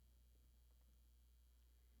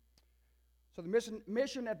So the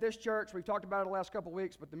mission at this church, we've talked about it the last couple of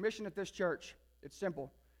weeks, but the mission at this church, it's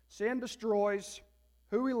simple. Sin destroys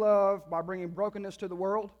who we love by bringing brokenness to the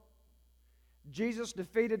world. Jesus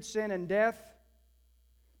defeated sin and death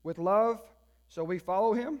with love, so we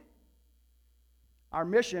follow him. Our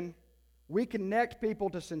mission, we connect people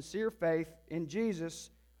to sincere faith in Jesus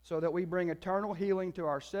so that we bring eternal healing to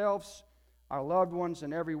ourselves, our loved ones,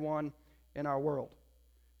 and everyone in our world.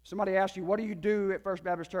 Somebody asks you, what do you do at First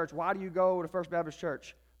Baptist Church? Why do you go to First Baptist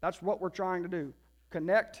Church? That's what we're trying to do.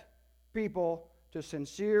 Connect people to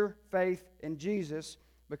sincere faith in Jesus,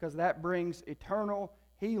 because that brings eternal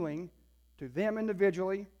healing to them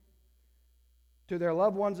individually, to their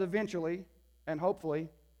loved ones eventually, and hopefully,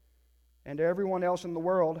 and to everyone else in the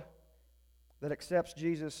world that accepts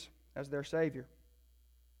Jesus as their Savior.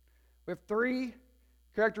 We have 3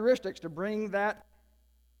 characteristics to bring that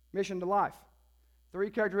mission to life. 3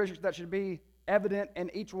 characteristics that should be evident in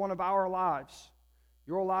each one of our lives.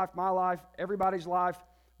 Your life, my life, everybody's life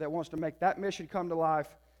that wants to make that mission come to life.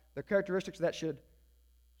 The characteristics that should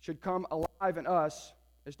come alive in us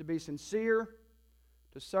is to be sincere,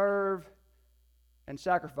 to serve, and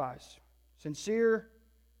sacrifice. Sincere,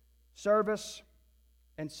 service,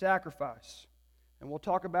 and sacrifice. And we'll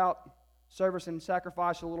talk about service and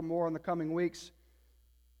sacrifice a little more in the coming weeks.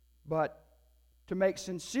 But to make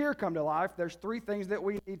sincere come to life, there's 3 things that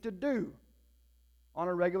we need to do on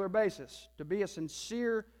a regular basis to be a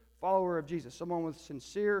sincere follower of Jesus, someone with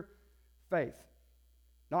sincere faith.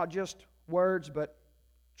 Not just words, but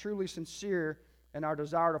truly sincere in our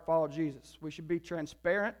desire to follow Jesus. We should be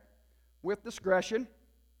transparent with discretion.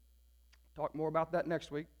 Talk more about that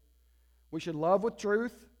next week. We should love with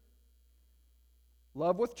truth.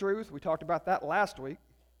 Love with truth. We talked about that last week.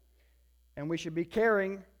 And we should be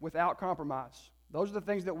caring without compromise. Those are the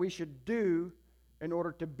things that we should do in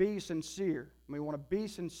order to be sincere. We want to be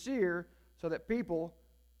sincere so that people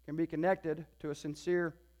can be connected to a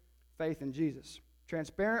sincere faith in Jesus.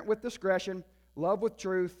 Transparent with discretion, love with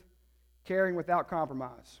truth, caring without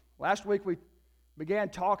compromise. Last week we began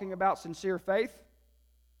talking about sincere faith,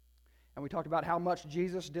 and we talked about how much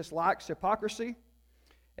Jesus dislikes hypocrisy.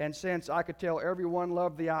 And since I could tell everyone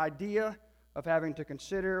loved the idea of having to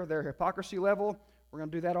consider their hypocrisy level, we're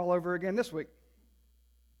going to do that all over again this week.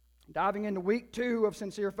 Diving into week 2 of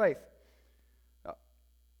sincere faith.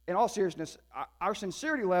 In all seriousness, our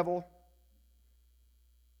sincerity level,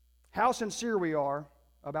 how sincere we are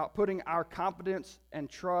about putting our confidence and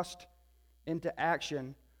trust into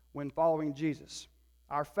action when following Jesus.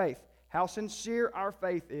 Our faith, how sincere our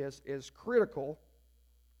faith is critical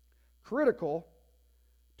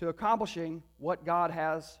to accomplishing what God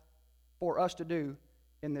has for us to do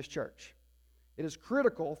in this church. It is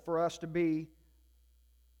critical for us to be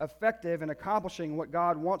effective in accomplishing what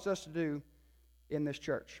God wants us to do in this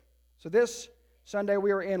church. So this Sunday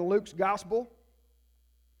we are in Luke's Gospel.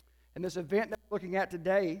 And this event that we're looking at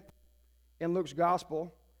today in Luke's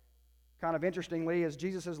Gospel, kind of interestingly, is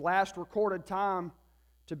Jesus' last recorded time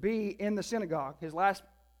to be in the synagogue. His last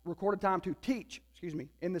recorded time to teach,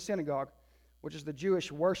 in the synagogue, which is the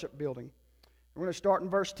Jewish worship building. We're going to start in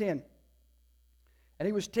verse 10. And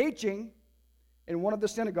he was teaching in one of the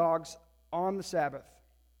synagogues on the Sabbath.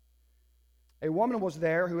 A woman was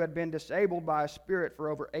there who had been disabled by a spirit for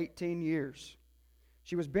over 18 years.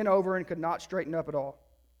 She was bent over and could not straighten up at all.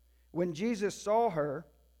 When Jesus saw her,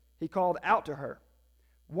 he called out to her,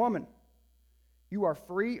 "Woman, you are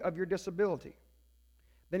free of your disability."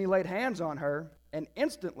 Then he laid hands on her, and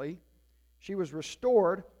instantly she was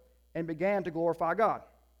restored and began to glorify God.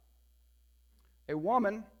 A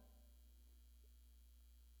woman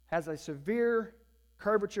has a severe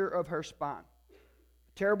curvature of her spine.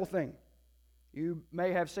 A terrible thing. You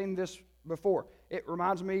may have seen this before. It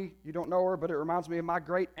reminds me, you don't know her, but it reminds me of my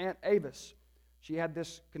great aunt Avis. She had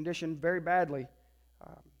this condition very badly.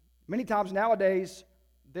 Many times nowadays,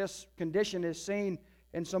 this condition is seen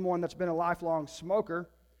in someone that's been a lifelong smoker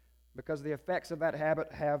because the effects of that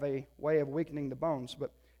habit have a way of weakening the bones.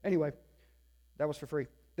 But anyway, that was for free.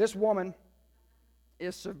 This woman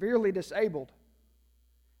is severely disabled.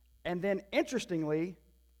 And then, interestingly,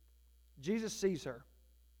 Jesus sees her.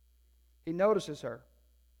 He notices her.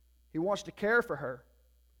 He wants to care for her.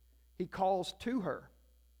 He calls to her.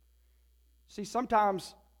 See,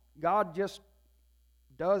 sometimes God just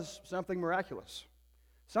does something miraculous.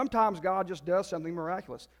 Sometimes God just does something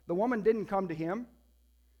miraculous. The woman didn't come to him.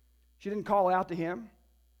 She didn't call out to him.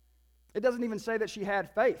 It doesn't even say that she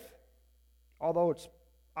had faith, although it's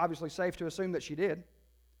obviously safe to assume that she did.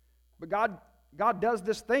 But God does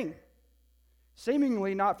this thing,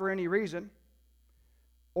 seemingly not for any reason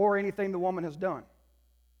or anything the woman has done.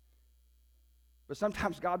 But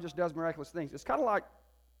sometimes God just does miraculous things. It's kind of like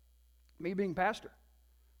me being pastor,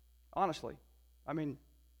 honestly. I mean,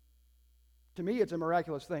 to me, it's a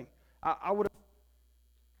miraculous thing. I would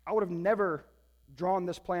have never drawn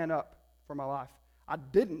this plan up for my life. I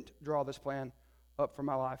didn't draw this plan up for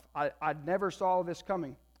my life. I never saw this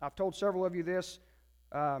coming. I've told several of you this,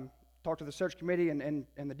 talked to the search committee and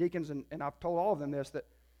the deacons, and I've told all of them this, that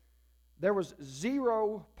there was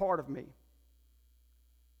zero part of me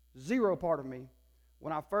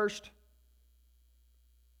when I first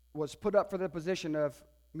was put up for the position of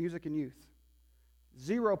music and youth.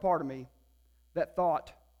 Zero part of me that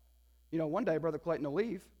thought, one day Brother Clayton will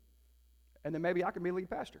leave, and then maybe I can be lead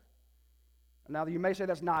pastor. Now, you may say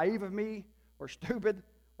that's naive of me, or stupid,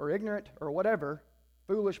 or ignorant, or whatever,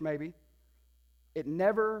 foolish maybe. It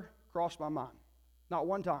never crossed my mind. Not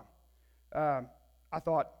one time. I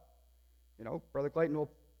thought, Brother Clayton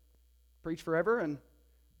will preach forever, and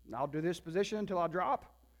I'll do this position until I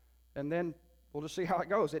drop, and then we'll just see how it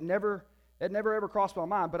goes. It never ever crossed my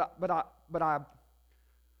mind. But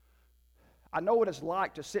I know what it's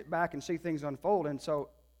like to sit back and see things unfold, and so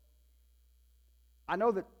I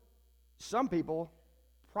know that some people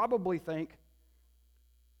probably think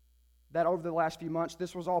that over the last few months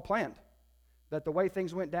this was all planned, that the way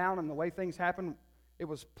things went down and the way things happened, it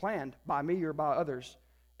was planned by me or by others.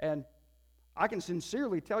 And I can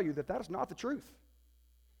sincerely tell you that is not the truth.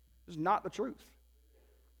 It's not the truth.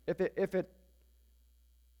 If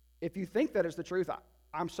you think that is the truth,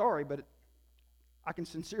 I'm sorry, but I can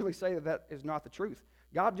sincerely say that is not the truth.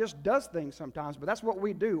 God just does things sometimes, but that's what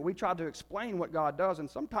we do. We try to explain what God does, and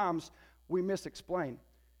sometimes we misexplain,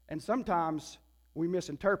 and sometimes we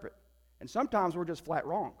misinterpret, and sometimes we're just flat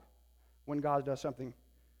wrong when God does something.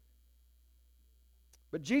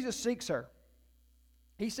 But Jesus seeks her.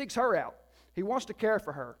 He seeks her out. He wants to care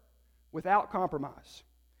for her without compromise.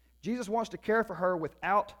 Jesus wants to care for her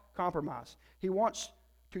without compromise. He wants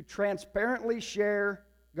to transparently share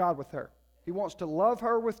God with her. He wants to love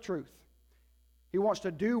her with truth. He wants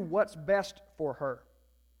to do what's best for her.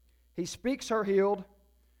 He speaks her healed,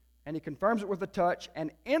 and he confirms it with a touch,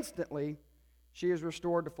 and instantly she is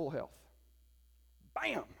restored to full health.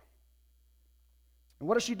 Bam! And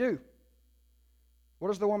what does she do? What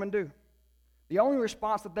does the woman do? The only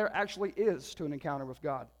response that there actually is to an encounter with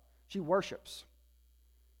God. She worships.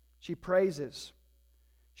 She praises.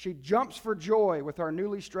 She jumps for joy with her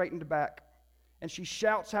newly straightened back, and she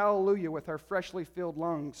shouts hallelujah with her freshly filled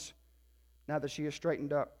lungs now that she is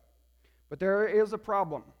straightened up. But there is a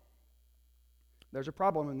problem. There's a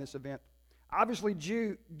problem in this event. Obviously,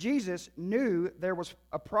 Jesus knew there was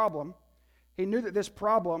a problem. He knew that this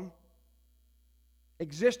problem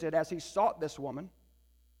existed as he sought this woman.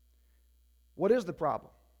 What is the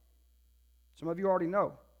problem? Some of you already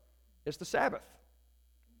know. It's the Sabbath,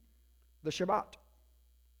 the Shabbat,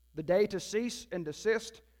 the day to cease and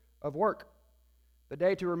desist of work, the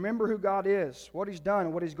day to remember who God is, what he's done,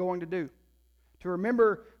 and what he's going to do, to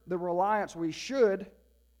remember the reliance we should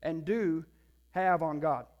and do have on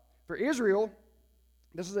God. For Israel,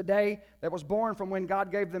 this is a day that was born from when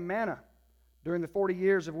God gave them manna during the 40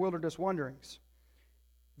 years of wilderness wanderings.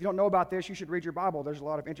 If you don't know about this, you should read your Bible. There's a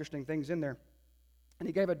lot of interesting things in there. And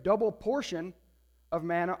he gave a double portion of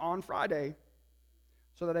manna on Friday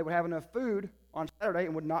so that they would have enough food on Saturday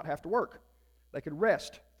and would not have to work. They could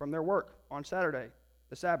rest from their work on Saturday,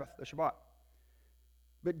 the Sabbath, the Shabbat.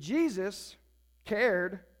 But Jesus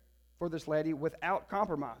cared for this lady without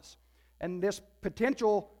compromise. And this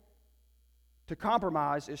potential to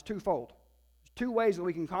compromise is twofold. There's two ways that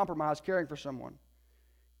we can compromise caring for someone.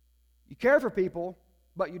 You care for people,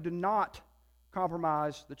 but you do not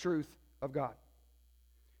compromise the truth of God.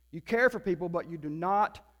 You care for people, but you do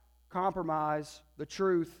not compromise the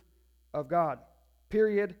truth of God.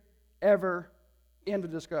 Period. Ever. End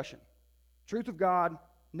of discussion. Truth of God,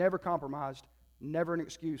 never compromised, never an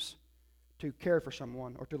excuse to care for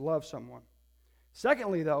someone or to love someone.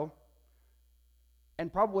 Secondly, though,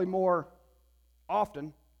 and probably more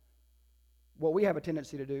often, what we have a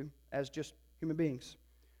tendency to do as just human beings.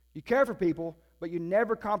 You care for people, but you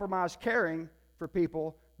never compromise caring for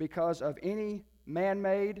people because of any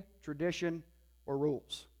man-made tradition or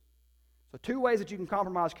rules. So two ways that you can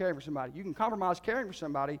compromise caring for somebody. You can compromise caring for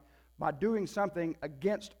somebody by doing something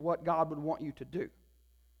against what God would want you to do.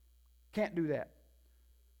 Can't do that.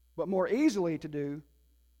 But more easily to do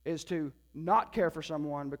is to not care for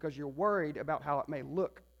someone because you're worried about how it may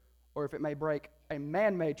look or if it may break a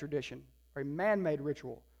man-made tradition or a man-made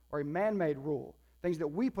ritual or a man-made rule. Things that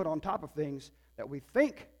we put on top of things that we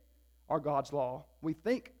think are God's law. We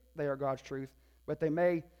think they are God's truth, but they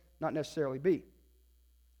may not necessarily be.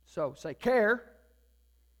 So say care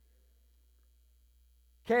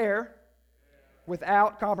Care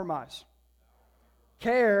without compromise.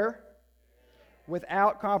 Care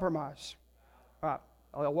without compromise. All right,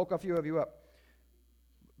 I woke a few of you up.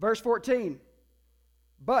 Verse 14.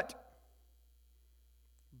 But,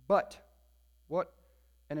 what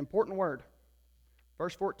an important word.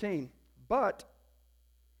 Verse 14. But,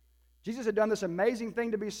 Jesus had done this amazing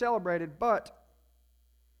thing to be celebrated, but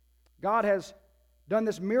God has done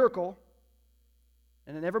this miracle,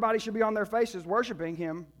 and then everybody should be on their faces worshiping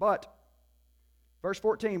Him, but, verse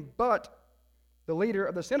 14, but the leader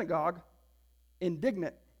of the synagogue,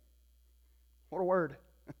 indignant. What a word.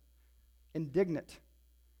 Indignant.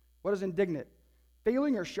 What is indignant?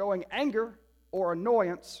 Feeling or showing anger or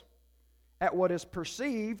annoyance at what is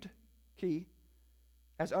perceived, key,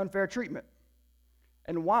 as unfair treatment.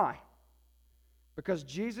 And why? Because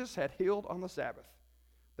Jesus had healed on the Sabbath.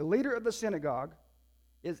 The leader of the synagogue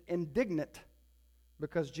is indignant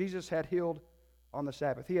because Jesus had healed on the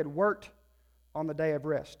Sabbath. He had worked on the day of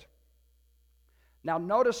rest. Now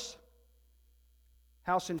notice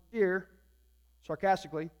how sincere,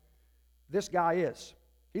 sarcastically, this guy is.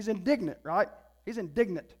 He's indignant, right? He's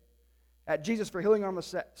indignant at Jesus for healing on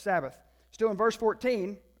the Sabbath. Still in verse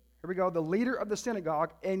 14, here we go. The leader of the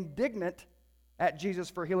synagogue, indignant at Jesus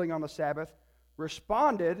for healing on the Sabbath,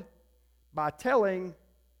 responded by telling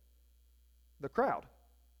the crowd.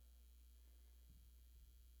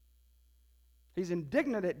 He's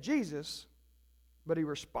indignant at Jesus, but he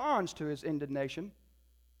responds to his indignation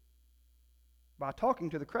by talking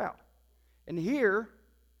to the crowd. And here,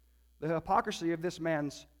 the hypocrisy of this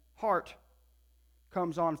man's heart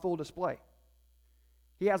comes on full display.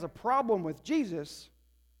 He has a problem with Jesus,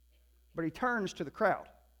 but he turns to the crowd.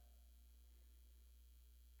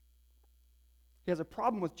 He has a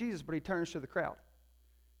problem with Jesus, but he turns to the crowd.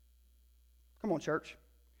 Come on, church.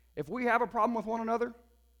 If we have a problem with one another,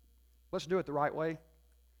 let's do it the right way.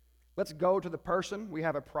 Let's go to the person we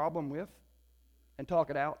have a problem with and talk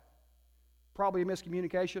it out. Probably a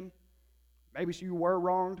miscommunication. Maybe you were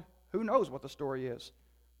wronged. Who knows what the story is?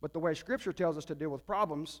 But the way Scripture tells us to deal with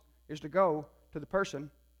problems is to go to the person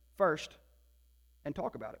first and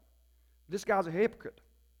talk about it. This guy's a hypocrite.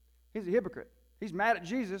 He's a hypocrite. He's mad at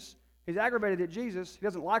Jesus. He's aggravated at Jesus. He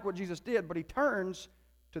doesn't like what Jesus did, but he turns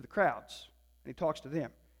to the crowds and he talks to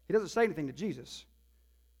them. He doesn't say anything to Jesus.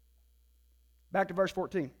 Back to verse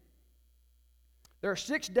 14. There are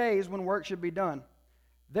 6 days when work should be done.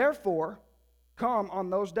 Therefore, come on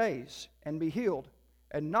those days and be healed,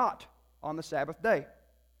 and not on the Sabbath day.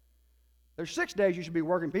 There's 6 days you should be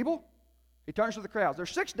working, people. He turns to the crowds.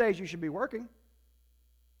 There's 6 days you should be working.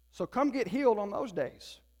 So come get healed on those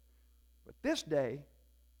days. But this day,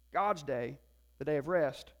 God's day, the day of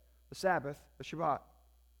rest, the Sabbath, the Shabbat.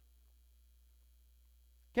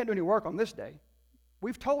 Can't do any work on this day.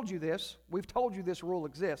 We've told you this. We've told you this rule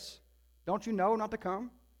exists. Don't you know not to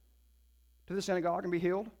come to the synagogue and be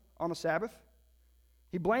healed on the Sabbath?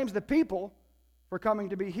 He blames the people for coming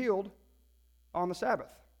to be healed on the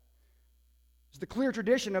Sabbath. It's the clear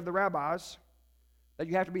tradition of the rabbis that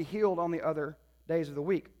you have to be healed on the other days of the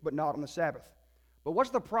week, but not on the Sabbath. But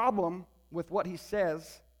what's the problem with what he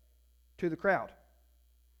says to the crowd?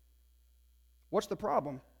 What's the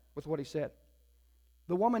problem with what he said?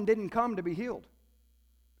 The woman didn't come to be healed.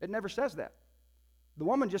 It never says that. The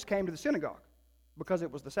woman just came to the synagogue because it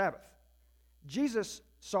was the Sabbath. Jesus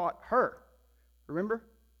sought her. Remember?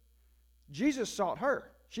 Jesus sought her.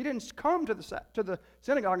 She didn't come to the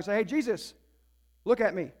synagogue and say, "Hey, Jesus, look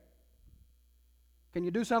at me. Can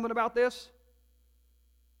you do something about this?"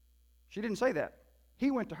 She didn't say that.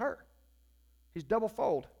 He went to her. He's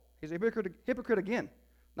double-fold. He's a hypocrite again.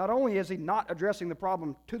 Not only is he not addressing the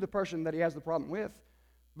problem to the person that he has the problem with,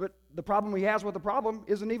 but the problem he has with the problem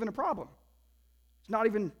isn't even a problem. It's not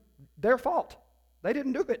even their fault. They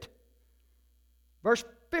didn't do it. Verse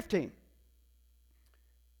 15.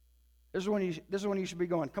 This is when you should be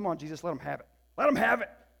going, "Come on, Jesus, let him have it. Let him have it.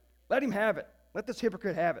 Let him have it. Let this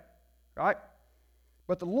hypocrite have it." Right?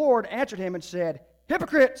 But the Lord answered him and said,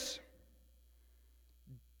 "Hypocrites!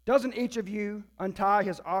 Doesn't each of you untie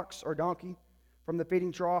his ox or donkey from the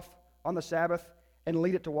feeding trough on the Sabbath and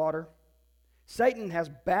lead it to water? Satan has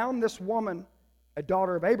bound this woman, a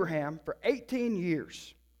daughter of Abraham, for 18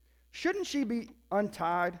 years. Shouldn't she be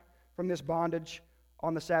untied from this bondage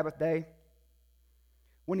on the Sabbath day?"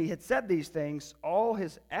 When he had said these things, all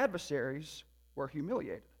his adversaries were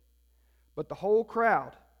humiliated. But the whole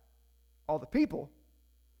crowd, all the people,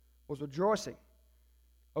 was rejoicing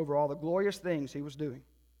over all the glorious things he was doing.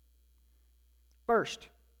 First,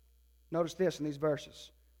 notice this in these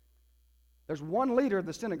verses. There's one leader of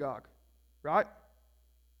the synagogue, right?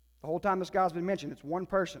 The whole time this guy's been mentioned, it's one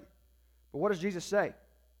person. But what does Jesus say?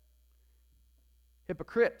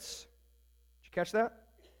 hypocrites. Did you catch that?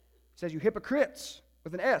 He says, you hypocrites,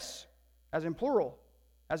 with an S, as in plural,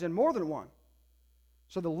 as in more than one.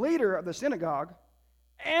 So the leader of the synagogue,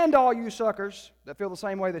 and all you suckers that feel the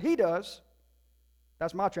same way that he does,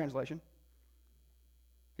 that's my translation.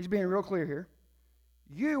 He's being real clear here.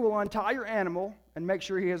 You will untie your animal and make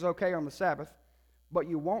sure he is okay on the Sabbath, but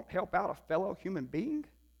you won't help out a fellow human being?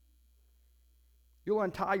 You'll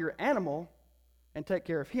untie your animal and take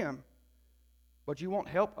care of him, but you won't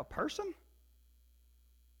help a person?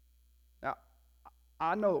 Now,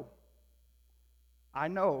 I know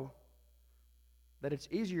that it's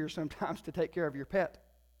easier sometimes to take care of your pet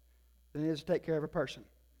than it is to take care of a person.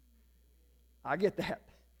 I get that.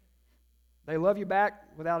 They love you back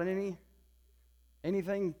without anything,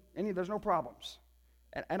 there's no problems.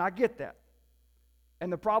 And I get that.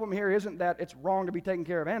 And the problem here isn't that it's wrong to be taking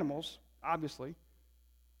care of animals, obviously.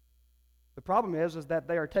 The problem is that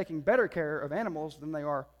they are taking better care of animals than they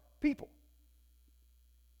are people.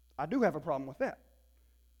 I do have a problem with that.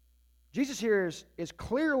 Jesus here is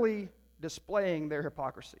clearly displaying their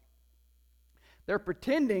hypocrisy. They're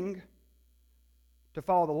pretending to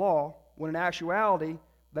follow the law when in actuality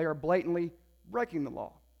they are blatantly breaking the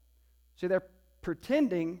law. See, they're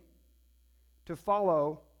pretending to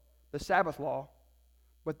follow the Sabbath law,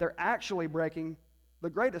 but they're actually breaking the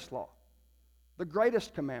greatest law, the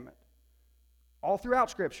greatest commandment. All throughout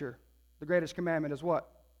Scripture, the greatest commandment is what?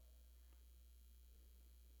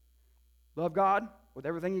 Love God with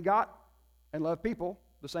everything you got and love people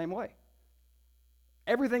the same way.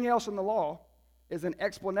 Everything else in the law is an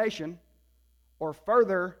explanation or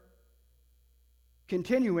further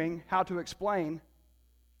continuing how to explain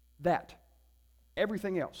that.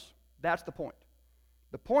 Everything else. That's the point.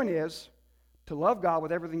 The point is to love God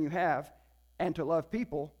with everything you have and to love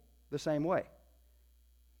people the same way.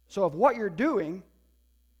 So if what you're doing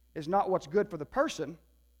is not what's good for the person,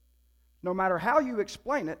 no matter how you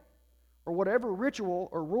explain it, or whatever ritual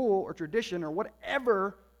or rule or tradition or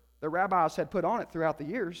whatever the rabbis had put on it throughout the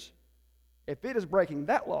years, if it is breaking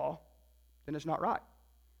that law, then it's not right.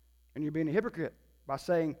 And you're being a hypocrite by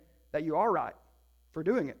saying that you are right for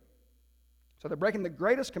doing it. So they're breaking the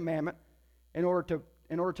greatest commandment in order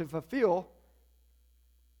to fulfill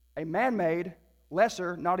a man-made,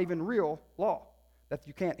 lesser, not even real law that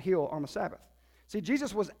you can't heal on the Sabbath. See,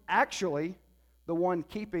 Jesus was actually the one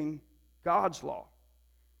keeping God's law,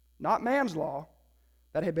 not man's law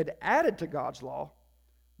that had been added to God's law,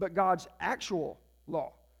 but God's actual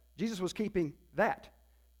law. Jesus was keeping that.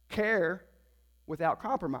 Care without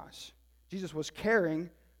compromise. Jesus was caring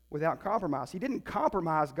without compromise. He didn't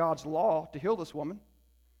compromise God's law to heal this woman.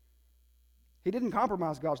 He didn't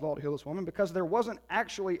compromise God's law to heal this woman because there wasn't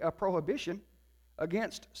actually a prohibition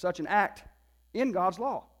against such an act in God's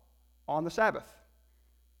law on the Sabbath.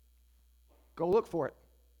 Go look for it.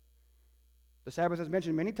 The Sabbath is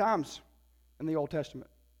mentioned many times in the Old Testament,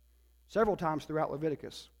 several times throughout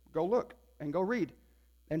Leviticus. Go look and go read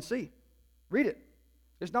and see. Read it.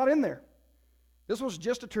 It's not in there. This was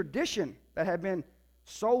just a tradition that had been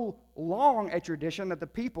so long a tradition that the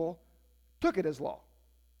people took it as law.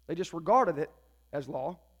 They just regarded it as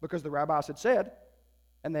law because the rabbis had said,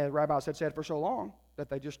 and the rabbis had said for so long that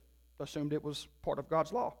they just assumed it was part of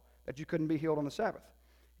God's law, that you couldn't be healed on the Sabbath.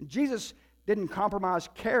 And Jesus didn't compromise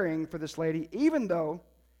caring for this lady, even though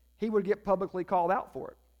he would get publicly called out for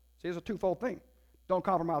it. See, it's a twofold thing. Don't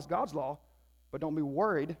compromise God's law, but don't be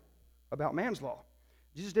worried about man's law.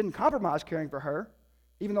 Jesus didn't compromise caring for her,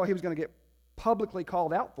 even though he was going to get publicly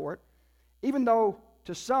called out for it, even though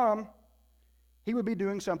to some he would be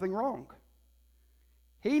doing something wrong.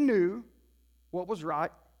 He knew what was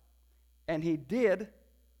right, and he did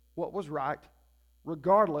what was right,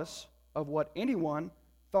 regardless of what anyone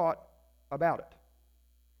thought about it.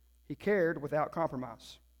 He cared without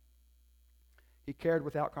compromise. He cared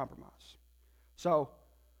without compromise. So,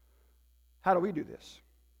 how do we do this?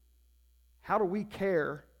 How do we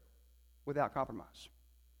care without compromise?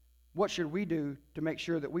 What should we do to make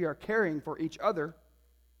sure that we are caring for each other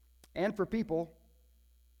and for people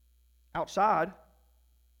outside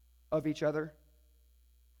of each other,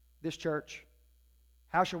 this church?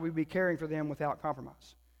 How should we be caring for them without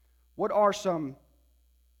compromise? What are some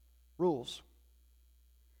rules,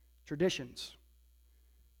 traditions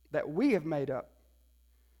that we have made up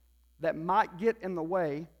that might get in the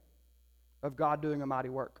way of God doing a mighty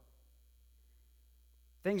work?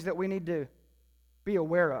 Things that we need to be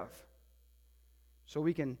aware of so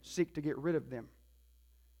we can seek to get rid of them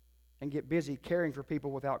and get busy caring for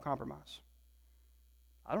people without compromise.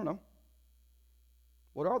 I don't know.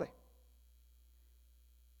 What are they?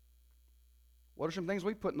 What are some things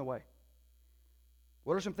we've put in the way?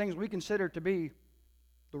 What are some things we consider to be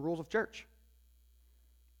the rules of church.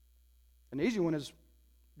 An easy one is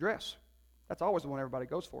dress. That's always the one everybody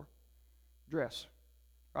goes for. Dress.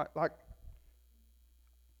 Right? Like,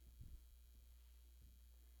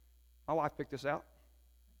 my wife picked this out.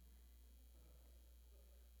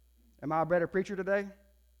 Am I a better preacher today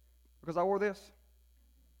because I wore this?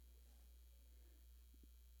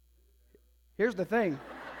 Here's the thing.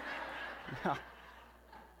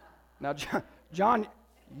 Now, John,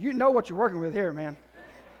 you know what you're working with here, man.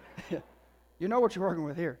 You know what you're working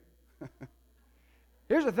with here.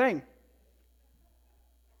 Here's the thing.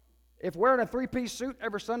 If wearing a three-piece suit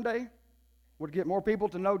every Sunday would get more people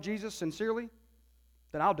to know Jesus sincerely,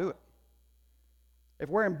 then I'll do it. If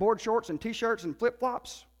wearing board shorts and T-shirts and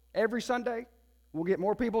flip-flops every Sunday will get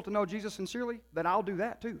more people to know Jesus sincerely, then I'll do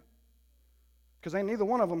that too. Because ain't neither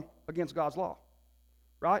one of them against God's law.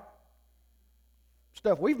 Right?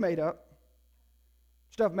 Stuff we've made up.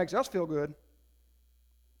 Stuff makes us feel good.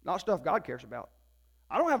 Not stuff God cares about.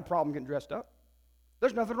 I don't have a problem getting dressed up.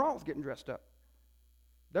 There's nothing wrong with getting dressed up.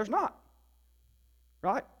 There's not.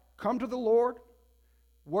 Right? Come to the Lord.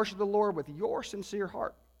 Worship the Lord with your sincere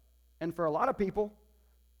heart. And for a lot of people,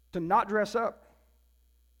 to not dress up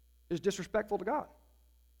is disrespectful to God.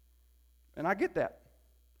 And I get that.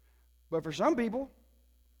 But for some people,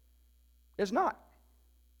 it's not.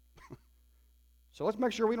 So let's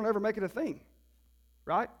make sure we don't ever make it a thing.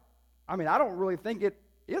 Right? I mean, I don't really think it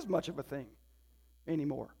is much of a thing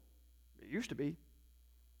anymore. It used to be.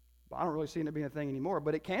 But I don't really see it being a thing anymore.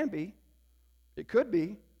 But it can be. It could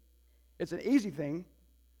be. It's an easy thing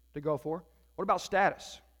to go for. What about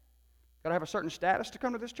status? Got to have a certain status to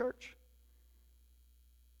come to this church?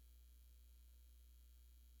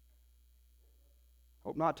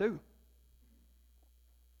 Hope not to.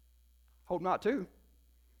 Hope not to.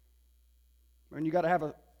 I mean, you got to have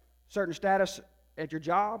a certain status at your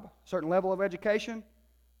job, certain level of education,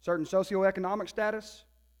 certain socioeconomic status.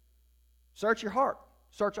 Search your heart.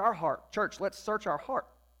 Search our heart. Church, let's search our heart.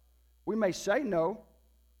 We may say no,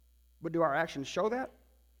 but do our actions show that?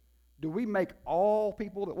 Do we make all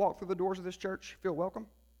people that walk through the doors of this church feel welcome?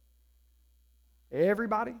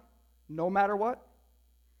 Everybody, no matter what?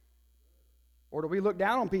 Or do we look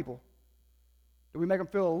down on people? Do we make them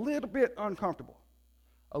feel a little bit uncomfortable?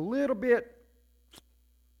 A little bit,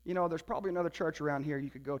 there's probably another church around here you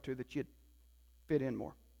could go to that you'd fit in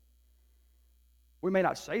more. We may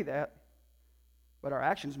not say that, but our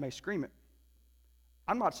actions may scream it.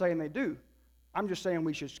 I'm not saying they do. I'm just saying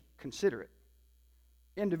we should consider it.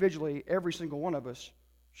 Individually, every single one of us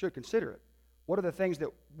should consider it. What are the things that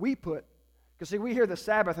we put? Because, see, we hear the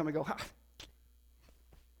Sabbath and we go,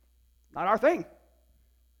 not our thing.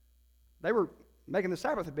 They were making the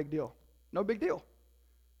Sabbath a big deal. No big deal.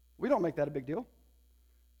 We don't make that a big deal.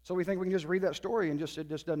 So we think we can just read that story and it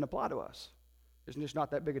just doesn't apply to us. It's just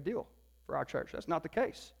not that big a deal for our church. That's not the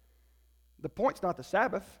case. The point's not the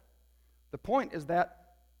Sabbath. The point is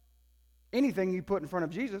that anything you put in front of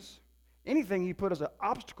Jesus, anything you put as an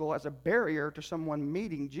obstacle, as a barrier to someone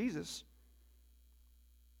meeting Jesus,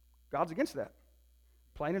 God's against that.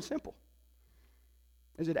 Plain and simple.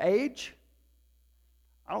 Is it age?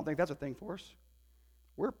 I don't think that's a thing for us.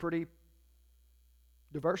 We're a pretty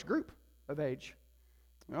diverse group of age.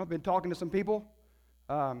 I've been talking to some people,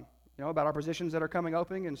 about our positions that are coming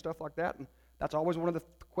open and stuff like that, and that's always one of the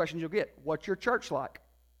questions you'll get. What's your church like?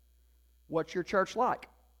 What's your church like?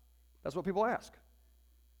 That's what people ask.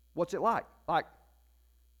 What's it like?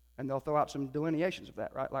 And they'll throw out some delineations of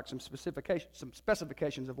that, right? Like some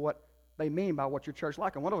specifications of what they mean by what your church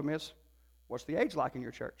like. And one of them is, what's the age like in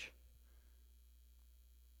your church?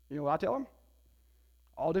 You know what I tell them?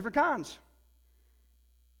 All different kinds.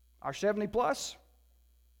 Our 70 plus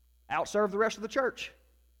outserve the rest of the church.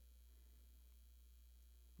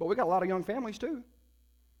 But we got a lot of young families too.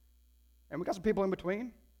 And we got some people in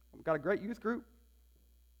between. We've got a great youth group.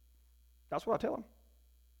 That's what I tell them.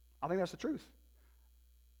 I think that's the truth.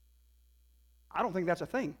 I don't think that's a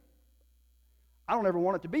thing. I don't ever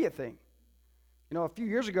want it to be a thing. A few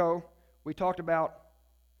years ago, we talked about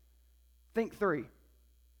Think 3.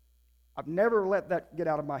 I've never let that get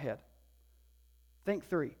out of my head. Think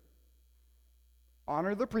 3.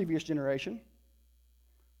 Honor the previous generation.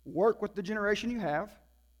 Work with the generation you have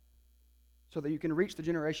so that you can reach the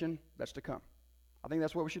generation that's to come. I think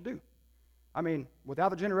that's what we should do. I mean, without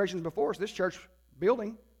the generations before us, this church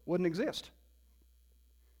building wouldn't exist.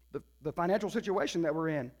 The financial situation that we're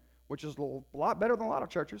in, which is a lot better than a lot of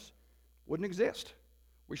churches, wouldn't exist.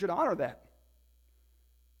 We should honor that.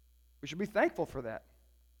 We should be thankful for that.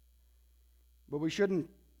 But we shouldn't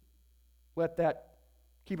let that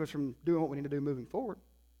keep us from doing what we need to do moving forward.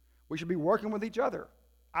 We should be working with each other.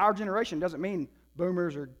 Our generation doesn't mean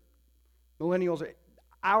boomers or millennials.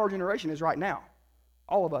 Our generation is right now.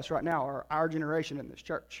 All of us right now are our generation in this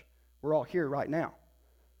church. We're all here right now.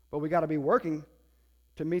 But we got to be working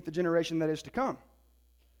to meet the generation that is to come.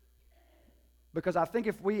 Because I think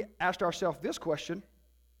if we asked ourselves this question,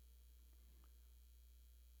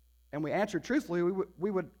 and we answered truthfully,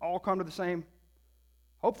 we would all come to the same,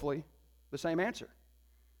 hopefully, the same answer.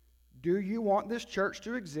 Do you want this church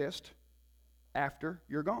to exist after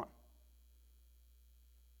you're gone?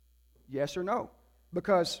 Yes or no?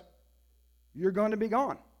 Because you're going to be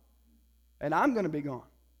gone. And I'm going to be gone.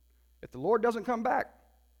 If the Lord doesn't come back,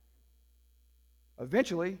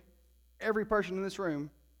 eventually, every person in this room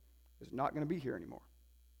is not going to be here anymore.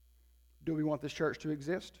 Do we want this church to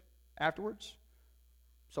exist afterwards?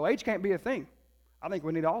 So age can't be a thing. I think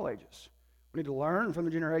we need all ages. We need to learn from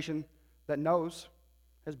the generation that knows,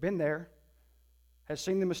 has been there, has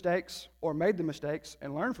seen the mistakes or made the mistakes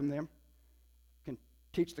and learn from them, can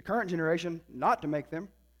teach the current generation not to make them,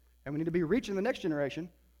 and we need to be reaching the next generation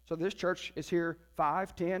so this church is here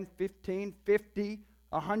 5, 10, 15, 50,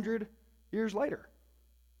 100 years later.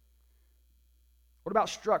 What about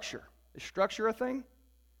structure? Is structure a thing?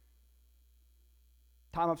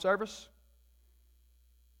 Time of service?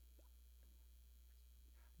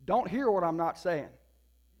 Don't hear what I'm not saying.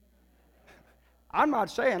 I'm not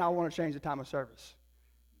saying I want to change the time of service.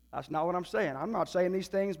 That's not what I'm saying. I'm not saying these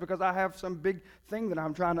things because I have some big thing that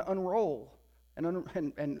I'm trying to unroll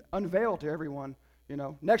and unveil to everyone. You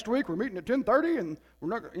know, next week we're meeting at 10:30 and we're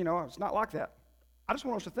not, it's not like that. I just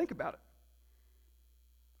want us to think about it.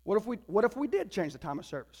 What if we did change the time of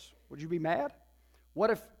service? Would you be mad? What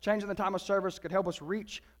if changing the time of service could help us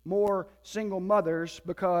reach more single mothers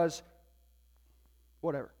because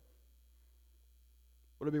whatever?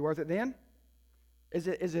 Would it be worth it then? Is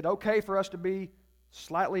it okay for us to be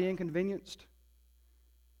slightly inconvenienced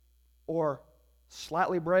or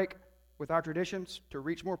slightly break with our traditions to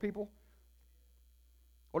reach more people?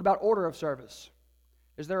 What about order of service?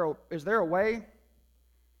 Is there a way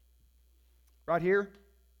right here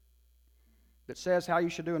that says how you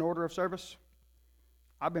should do an order of service?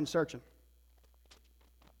 I've been searching.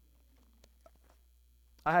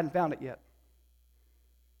 I hadn't found it yet.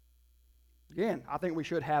 Again, I think we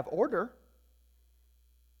should have order.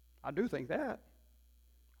 I do think that.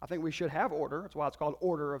 I think we should have order. That's why it's called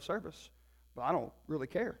order of service. But I don't really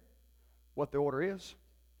care what the order is.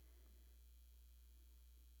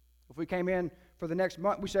 If we came in for the next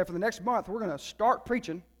month, we said for the next month, we're going to start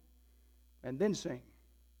preaching and then sing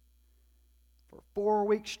for 4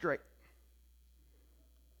 weeks straight.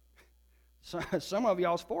 Some of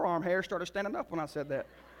y'all's forearm hair started standing up when I said that.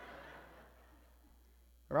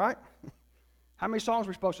 All right? How many songs are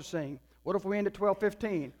we supposed to sing? What if we end at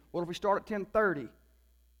 12:15? What if we start at 10:30?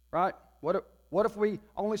 Right? What if we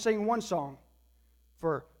only sing one song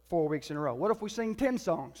for 4 weeks in a row? What if we sing 10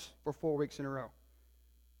 songs for 4 weeks in a row?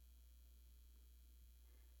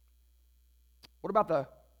 What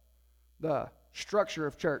about the structure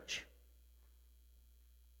of church?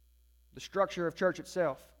 The structure of church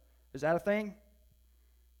itself. Is that a thing?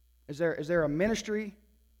 Is there a ministry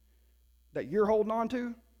that you're holding on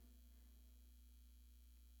to?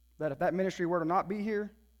 That if that ministry were to not be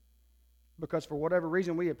here, because for whatever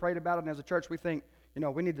reason we had prayed about it, and as a church we think,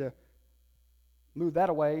 we need to move that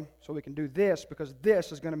away so we can do this, because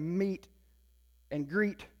this is going to meet and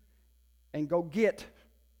greet and go get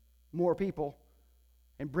more people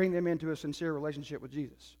and bring them into a sincere relationship with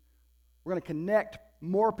Jesus. We're going to connect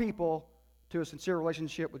more people to a sincere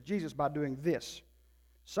relationship with Jesus by doing this.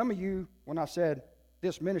 Some of you, when I said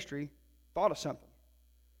this ministry, thought of something.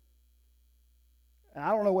 And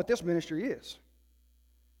I don't know what this ministry is.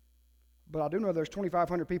 But I do know there's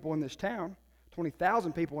 2,500 people in this town,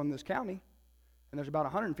 20,000 people in this county, and there's about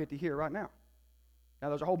 150 here right now. Now,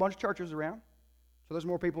 there's a whole bunch of churches around, so there's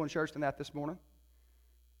more people in church than that this morning.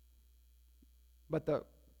 But the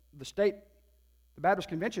state, the Baptist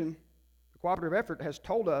Convention, the cooperative effort has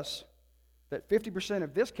told us that 50%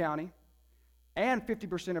 of this county and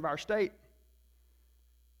 50% of our state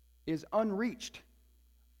is unreached,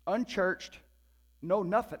 unchurched, know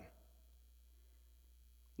nothing.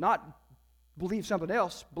 Not believe something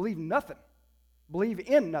else, believe nothing. Believe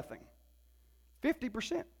in nothing.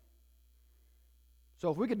 50%.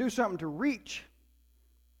 So if we could do something to reach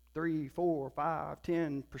 3, 4, 5,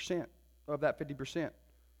 10% of that 50%,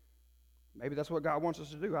 maybe that's what God wants us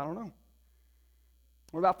to do. I don't know.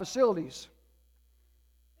 What about facilities?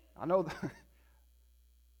 I know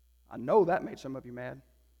that made some of you mad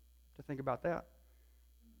to think about that.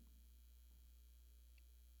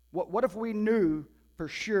 What if we knew for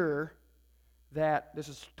sure that this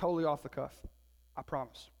is totally off the cuff? I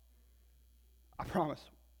promise. I promise.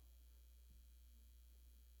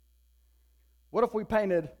 What if we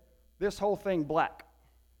painted this whole thing black?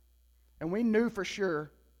 And we knew for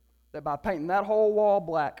sure that by painting that whole wall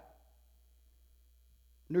black,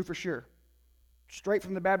 knew for sure, straight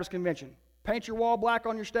from the Baptist Convention, paint your wall black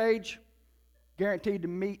on your stage, guaranteed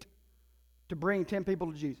to bring 10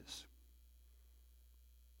 people to Jesus.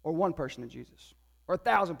 Or one person to Jesus. Or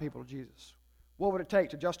 1,000 people to Jesus. What would it take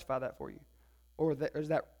to justify that for you? Or is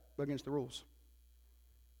that against the rules?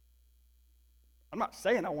 I'm not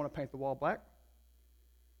saying I want to paint the wall black.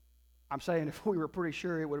 I'm saying if we were pretty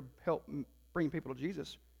sure it would help bring people to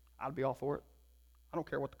Jesus, I'd be all for it. I don't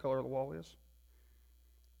care what the color of the wall is.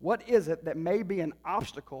 What is it that may be an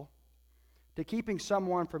obstacle to keeping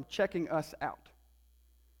someone from checking us out?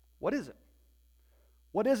 What is it?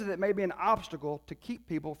 What is it that may be an obstacle to keep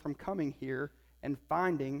people from coming here and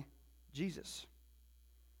finding Jesus?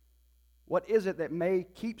 What is it that may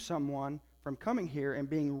keep someone from coming here and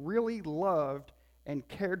being really loved and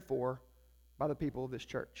cared for by the people of this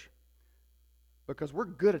church? Because we're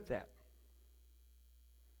good at that.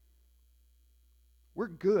 We're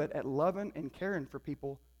good at loving and caring for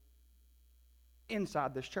people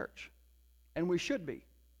inside this church. And we should be.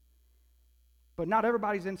 But not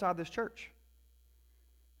everybody's inside this church.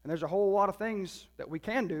 And there's a whole lot of things that we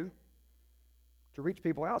can do to reach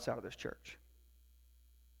people outside of this church.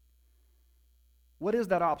 What is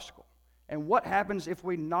that obstacle? And what happens if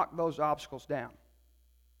we knock those obstacles down?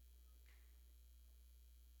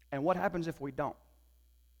 And what happens if we don't?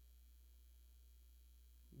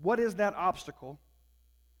 What is that obstacle?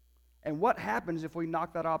 And what happens if we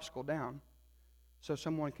knock that obstacle down so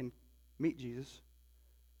someone can meet Jesus?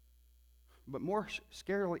 But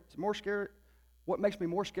what makes me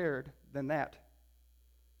more scared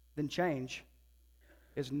than change,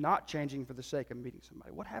 is not changing for the sake of meeting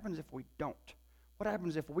somebody. What happens if we don't? What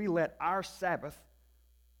happens if we let our Sabbath,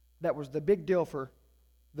 that was the big deal for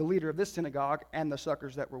the leader of this synagogue and the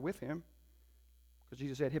suckers that were with him, because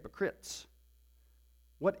Jesus said hypocrites.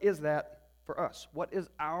 What is that for us? What is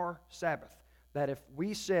our Sabbath? That if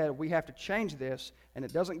we said we have to change this and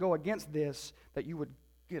it doesn't go against this, that you would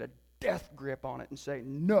get a death grip on it and say,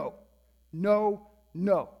 no, no,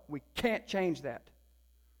 no, we can't change that.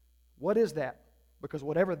 What is that? Because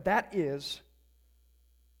whatever that is,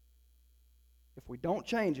 if we don't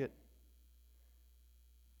change it,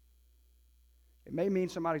 it may mean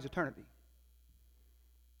somebody's eternity.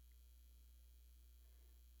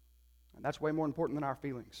 And that's way more important than our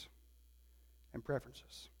feelings and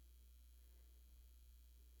preferences.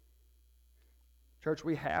 Church,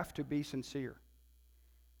 we have to be sincere.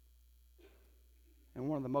 And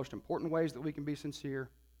one of the most important ways that we can be sincere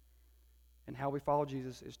in how we follow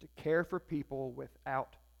Jesus is to care for people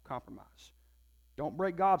without compromise. Don't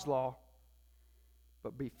break God's law,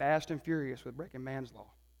 but be fast and furious with breaking man's law.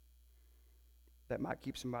 That might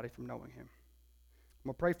keep somebody from knowing him. I'm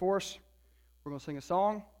going to pray for us. We're going to sing a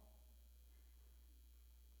song.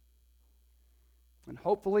 And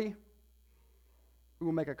hopefully, we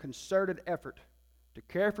will make a concerted effort to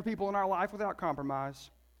care for people in our life without compromise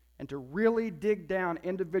and to really dig down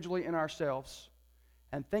individually in ourselves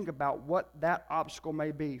and think about what that obstacle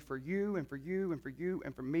may be for you and for you and for you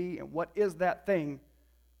and for me, and what is that thing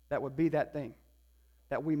that would be that thing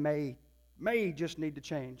that we may just need to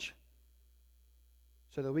change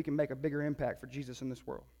so that we can make a bigger impact for Jesus in this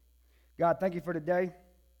world. God, thank you for today.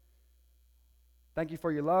 Thank you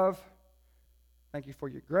for your love. Thank you for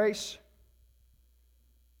your grace,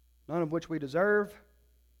 none of which we deserve.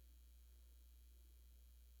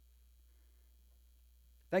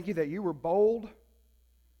 Thank you that you were bold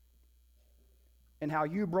in how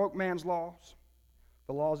you broke man's laws,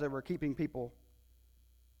 the laws that were keeping people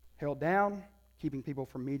held down, keeping people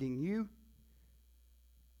from meeting you,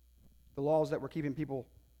 the laws that were keeping people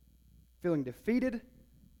feeling defeated.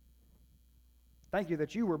 Thank you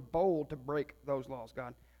that you were bold to break those laws,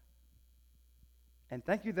 God. And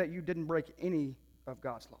thank you that you didn't break any of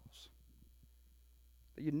God's laws,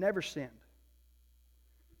 that you never sinned,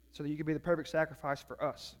 so that you could be the perfect sacrifice for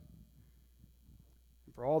us,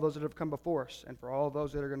 and for all those that have come before us, and for all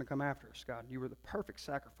those that are going to come after us, God. You were the perfect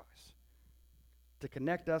sacrifice to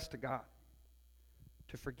connect us to God,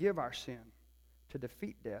 to forgive our sin, to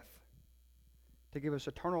defeat death, to give us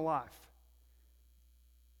eternal life,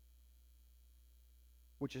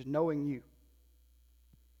 which is knowing you.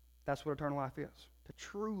 That's what eternal life is, to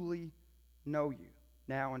truly know you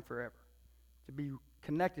now and forever, to be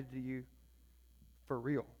connected to you for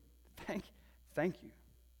real. Thank you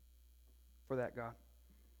for that, God.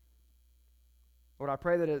 Lord, I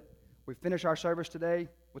pray that we finish our service today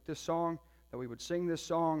with this song, that we would sing this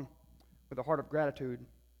song with a heart of gratitude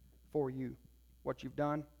for you. what you've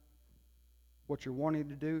done, what you're wanting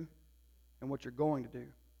to do, and what you're going to do.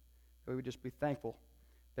 So we would just be thankful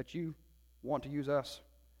that you want to use us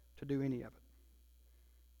to do any of it.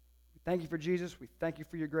 We thank you for Jesus. We thank you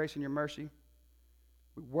for your grace and your mercy.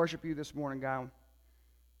 We worship you this morning, God.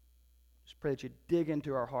 Just pray that you dig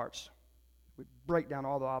into our hearts. We break down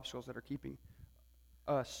all the obstacles that are keeping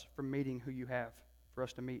us from meeting who you have for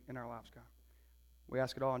us to meet in our lives, God. We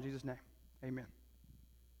ask it all in Jesus' name. Amen.